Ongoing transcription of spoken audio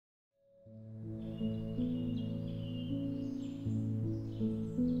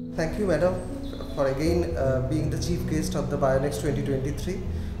Thank you, madam, for again being the chief guest of the BIONEXT 2023.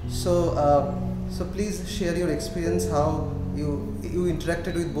 So please share your experience, how you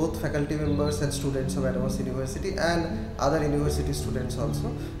interacted with both faculty members and students of Adamas University and other university students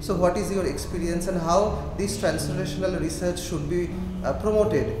also. So what is your experience and how this translational research should be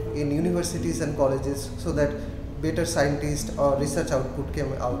promoted in universities and colleges so that better scientists or research output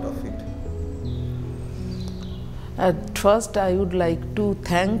came out of it? At first, I would like to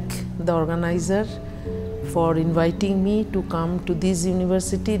thank the organizer for inviting me to come to this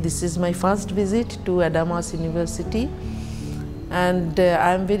university. This is my first visit to Adamas University, and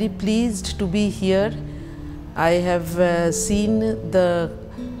I am very pleased to be here. I have seen the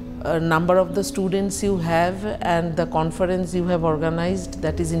number of the students you have and the conference you have organized,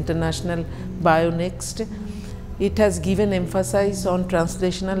 that is International BIONEXT. It has given emphasis on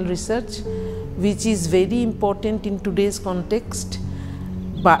translational research, which is very important in today's context.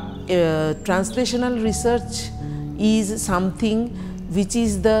 But translational research is something which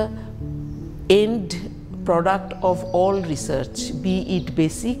is the end product of all research, be it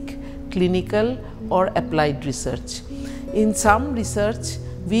basic, clinical or applied research. In some research,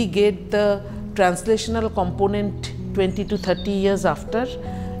 we get the translational component 20 to 30 years after.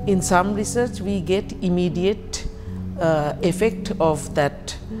 In some research, we get immediate effect of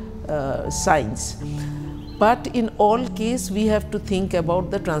that science. But in all case, we have to think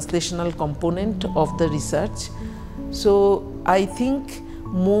about the translational component of the research. So I think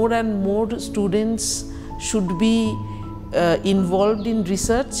more and more students should be involved in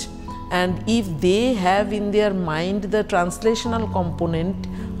research, and if they have in their mind the translational component,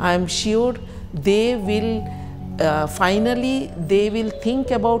 I am sure they will finally they will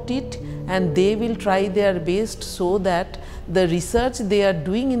think about it and they will try their best so that the research they are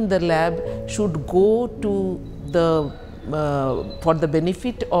doing in the lab should go to the for the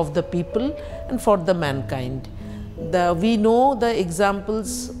benefit of the people and for the mankind. We know the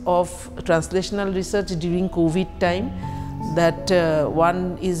examples of translational research during COVID time, that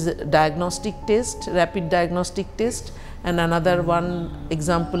one is diagnostic test, rapid diagnostic test, and another one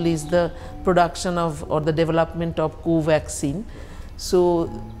example is the production of or the development of co-vaccine. So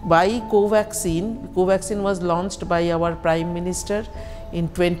by co-vaccine was launched by our Prime Minister in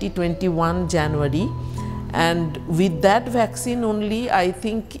 2021 January, and with that vaccine only, I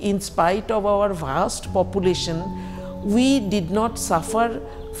think in spite of our vast population, we did not suffer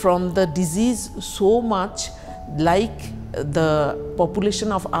from the disease so much like the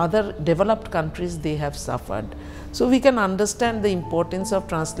population of other developed countries they have suffered. So we can understand the importance of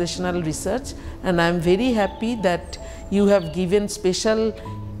translational research, and I am very happy that you have given special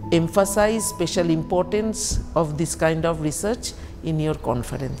emphasis, special importance of this kind of research in your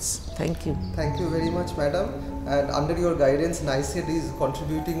conference. Thank you. Thank you very much, madam. And under your guidance, NICED is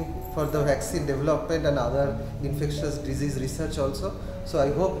contributing for the vaccine development and other infectious disease research also. So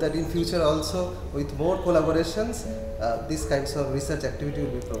I hope that in future also, with more collaborations, these kinds of research activity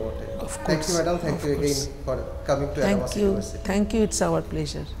will be promoted. Of course. Thank you, madam. Thank you again for coming to Adamas University. Thank you. It's our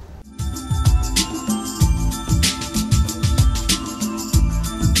pleasure.